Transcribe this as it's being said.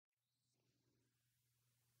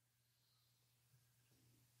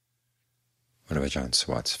One of Ajahn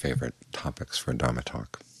Suwat's favorite topics for Dharma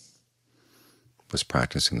talk was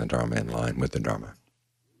practicing the Dharma in line with the Dharma.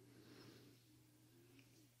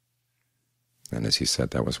 And as he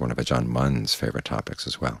said, that was one of Ajahn Mun's favorite topics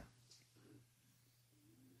as well.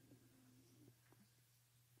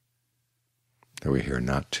 That we're here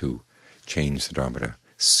not to change the Dharma to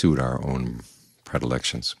suit our own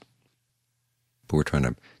predilections, but we're trying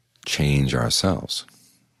to change ourselves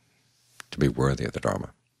to be worthy of the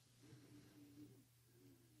Dharma.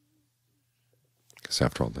 Because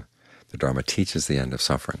after all, the Dharma teaches the end of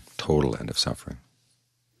suffering, total end of suffering.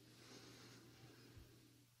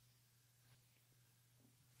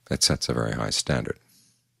 It sets a very high standard.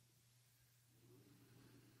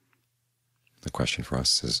 The question for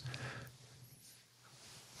us is,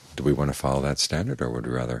 do we want to follow that standard, or would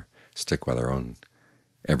we rather stick with our own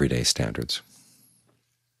everyday standards?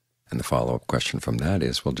 And the follow-up question from that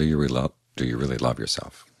is, well, do you really love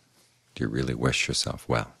yourself? Do you really wish yourself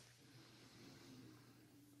well?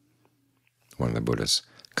 One of the Buddha's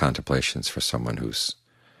contemplations for someone who's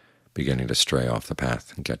beginning to stray off the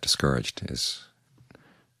path and get discouraged is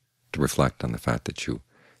to reflect on the fact that you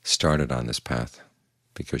started on this path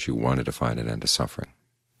because you wanted to find an end to suffering.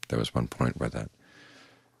 There was one point where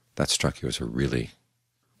that struck you as a really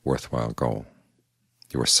worthwhile goal.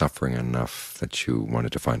 You were suffering enough that you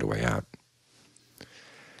wanted to find a way out.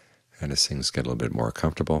 And as things get a little bit more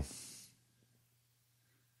comfortable,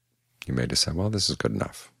 you may decide, well, this is good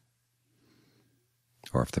enough.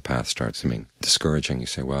 Or if the path starts seeming discouraging, you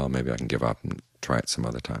say, well, maybe I can give up and try it some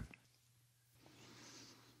other time.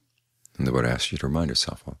 And the Buddha asks you to remind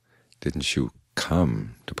yourself, well, didn't you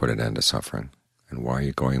come to put an end to suffering? And why are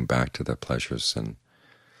you going back to the pleasures and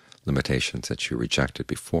limitations that you rejected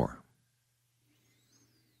before?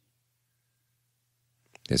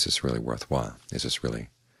 Is this really worthwhile? Is this really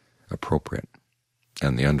appropriate?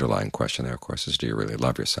 And the underlying question there, of course, is, do you really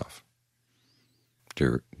love yourself?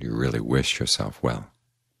 Do you really wish yourself well?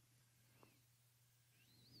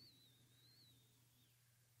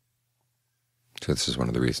 So this is one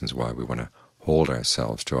of the reasons why we want to hold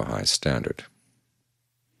ourselves to a high standard.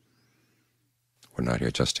 We're not here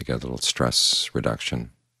just to get a little stress reduction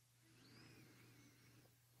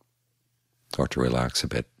or to relax a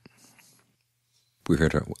bit. We're here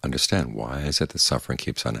to understand, why is it that suffering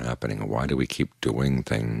keeps on happening, and why do we keep doing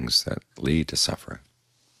things that lead to suffering?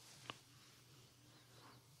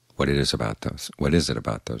 What is it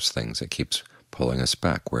about those things that keeps pulling us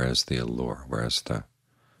back? Where is the allure? Where is the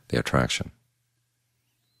attraction?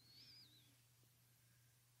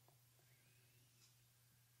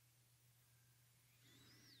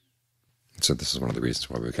 So this is one of the reasons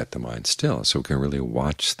why we get the mind still, so we can really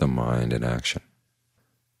watch the mind in action,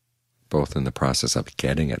 both in the process of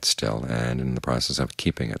getting it still and in the process of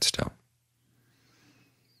keeping it still.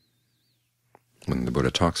 When the Buddha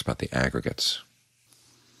talks about the aggregates,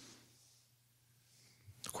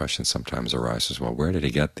 the question sometimes arises, well, where did he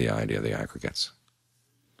get the idea of the aggregates?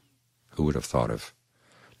 Who would have thought of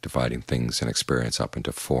dividing things in experience up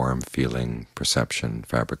into form, feeling, perception,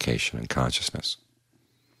 fabrication, and consciousness?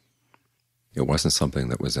 It wasn't something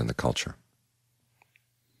that was in the culture.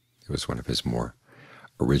 It was one of his more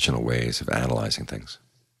original ways of analyzing things.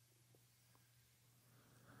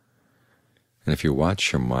 And if you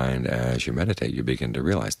watch your mind as you meditate, you begin to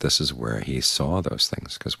realize this is where he saw those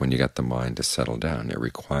things, because when you get the mind to settle down, it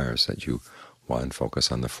requires that you, one,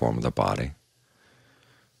 focus on the form of the body,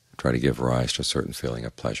 try to give rise to a certain feeling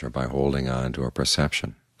of pleasure by holding on to a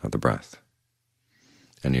perception of the breath.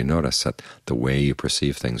 And you notice that the way you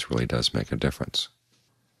perceive things really does make a difference.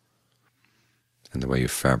 And the way you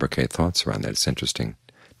fabricate thoughts around that, it's interesting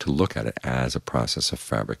to look at it as a process of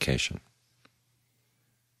fabrication.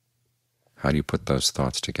 How do you put those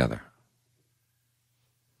thoughts together?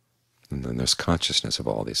 And then there's consciousness of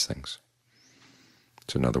all these things.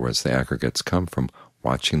 So in other words, the aggregates come from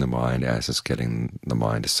watching the mind as it's getting the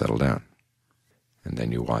mind to settle down. And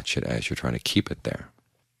then you watch it as you're trying to keep it there,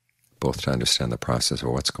 both to understand the process of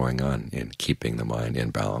what's going on in keeping the mind in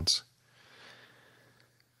balance.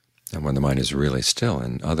 And when the mind is really still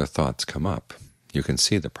and other thoughts come up, you can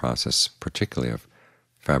see the process, particularly of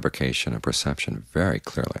fabrication and perception, very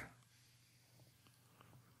clearly.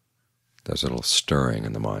 There's a little stirring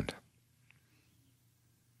in the mind.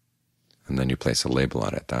 And then you place a label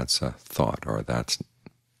on it. That's a thought, or that's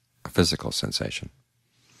a physical sensation.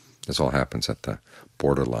 This all happens at the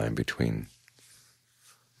borderline between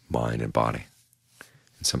mind and body.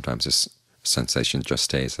 And sometimes this sensation just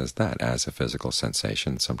stays as that, as a physical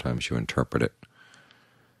sensation. Sometimes you interpret it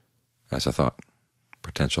as a thought,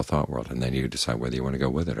 potential thought world, and then you decide whether you want to go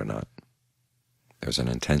with it or not. There's an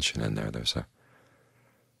intention in there. There's a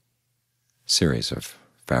series of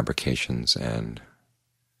fabrications and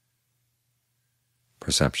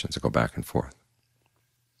perceptions that go back and forth.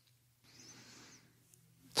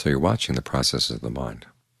 So you're watching the processes of the mind,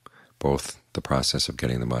 both the process of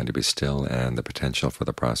getting the mind to be still and the potential for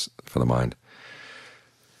the mind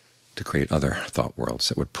to create other thought worlds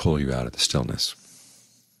that would pull you out of the stillness.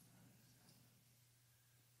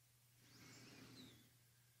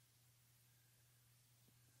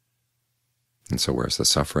 And so where's the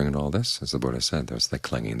suffering in all this? As the Buddha said, there's the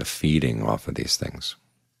clinging, the feeding off of these things.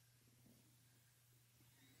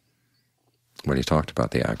 When he talked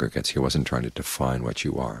about the aggregates, he wasn't trying to define what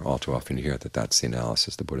you are. All too often you hear that that's the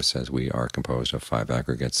analysis. The Buddha says we are composed of 5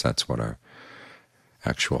 aggregates. That's what our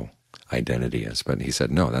actual identity is. But he said,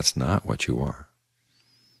 no, that's not what you are.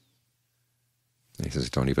 And he says,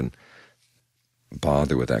 don't even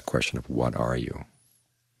bother with that question of what are you.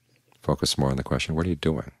 Focus more on the question, what are you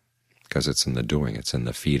doing? Because it's in the doing, it's in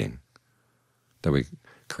the feeding, that we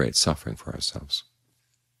create suffering for ourselves.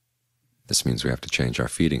 This means we have to change our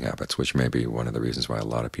feeding habits, which may be one of the reasons why a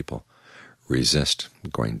lot of people resist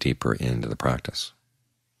going deeper into the practice.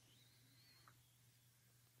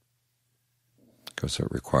 Because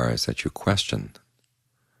it requires that you question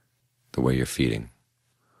the way you're feeding,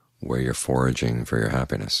 where you're foraging for your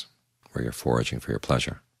happiness, where you're foraging for your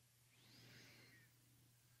pleasure.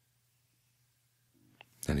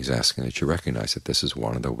 And he's asking that you recognize that this is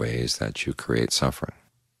one of the ways that you create suffering.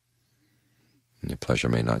 And your pleasure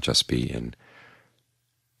may not just be in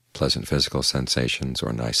pleasant physical sensations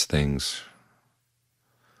or nice things.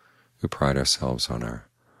 We pride ourselves on our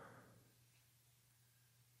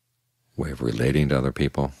way of relating to other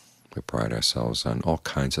people. We pride ourselves on all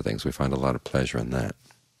kinds of things. We find a lot of pleasure in that.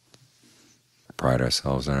 We pride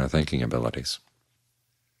ourselves on our thinking abilities.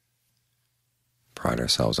 Pride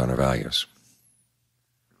ourselves on our values.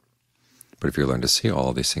 But if you learn to see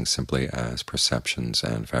all these things simply as perceptions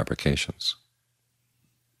and fabrications,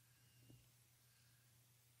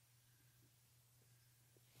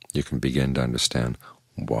 you can begin to understand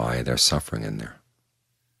why there's suffering in there,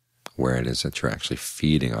 where it is that you're actually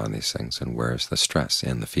feeding on these things, and where is the stress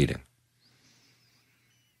in the feeding.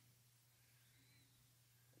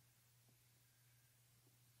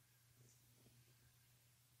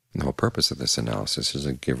 And the whole purpose of this analysis is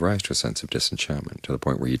to give rise to a sense of disenchantment, to the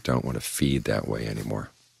point where you don't want to feed that way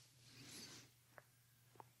anymore.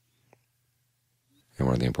 And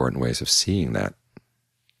one of the important ways of seeing that,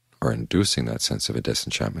 or inducing that sense of a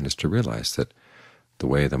disenchantment, is to realize that the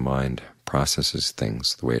way the mind processes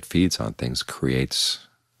things, the way it feeds on things, creates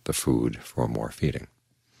the food for more feeding.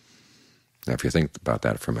 Now, if you think about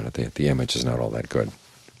that for a minute, the image is not all that good.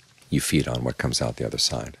 You feed on what comes out the other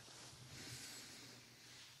side.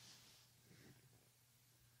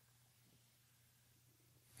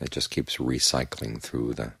 It just keeps recycling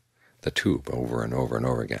through the tube over and over and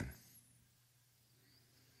over again.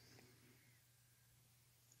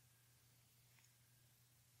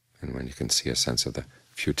 And when you can see a sense of the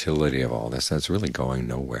futility of all this, that's really going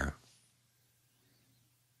nowhere.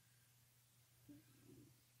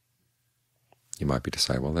 You might be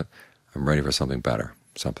deciding, well, that I'm ready for something better,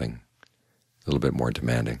 something a little bit more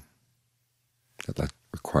demanding. That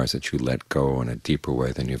requires that you let go in a deeper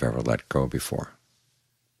way than you've ever let go before.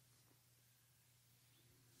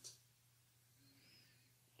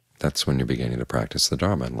 That's when you're beginning to practice the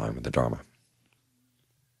Dharma in line with the Dharma.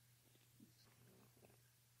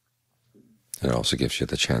 It also gives you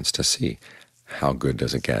the chance to see how good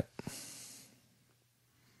does it get.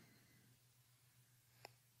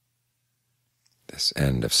 This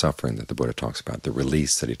end of suffering that the Buddha talks about, the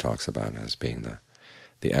release that he talks about as being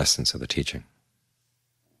the essence of the teaching.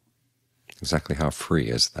 Exactly how free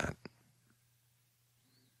is that?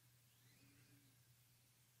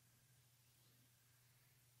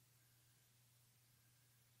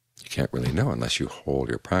 You can't really know unless you hold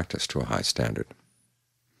your practice to a high standard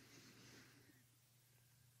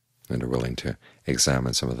and are willing to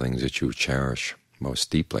examine some of the things that you cherish most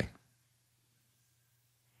deeply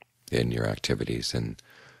in your activities and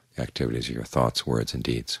the activities of your thoughts, words, and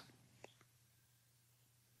deeds.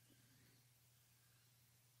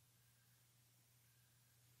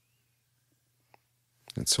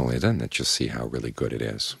 It's only then that you'll see how really good it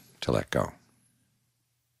is to let go.